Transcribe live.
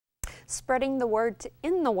Spreading the word to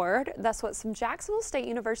end the word. That's what some Jacksonville State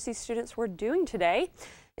University students were doing today.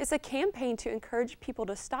 It's a campaign to encourage people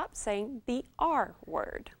to stop saying the R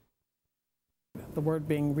word. The word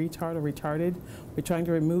being retard or retarded, we're trying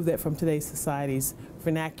to remove that from today's society's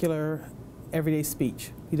vernacular, everyday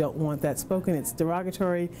speech. You don't want that spoken. It's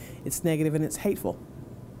derogatory, it's negative, and it's hateful.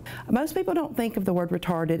 Most people don't think of the word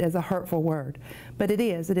retarded as a hurtful word, but it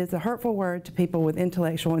is. It is a hurtful word to people with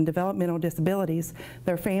intellectual and developmental disabilities,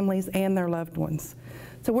 their families, and their loved ones.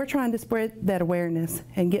 So we're trying to spread that awareness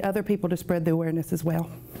and get other people to spread the awareness as well.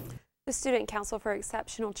 The Student Council for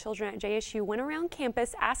Exceptional Children at JSU went around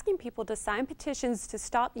campus asking people to sign petitions to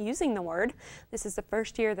stop using the word. This is the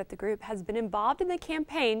first year that the group has been involved in the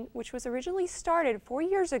campaign, which was originally started 4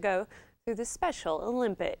 years ago through the Special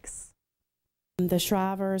Olympics. The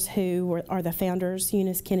Shrivers, who are the founders,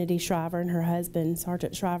 Eunice Kennedy Shriver and her husband,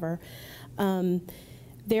 Sergeant Shriver,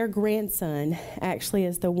 their grandson actually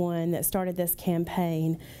is the one that started this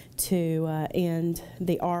campaign to end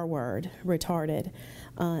the R word, retarded,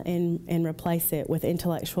 and replace it with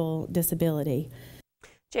intellectual disability.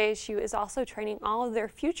 JSU is also training all of their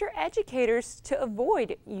future educators to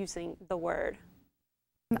avoid using the word.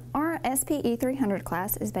 Our SPE 300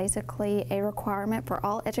 class is basically a requirement for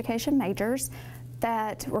all education majors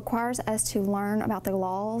that requires us to learn about the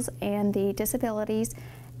laws and the disabilities,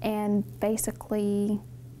 and basically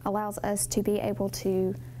allows us to be able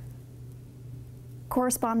to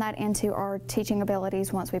correspond that into our teaching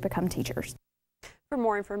abilities once we become teachers. For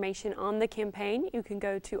more information on the campaign, you can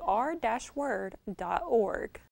go to r-word.org.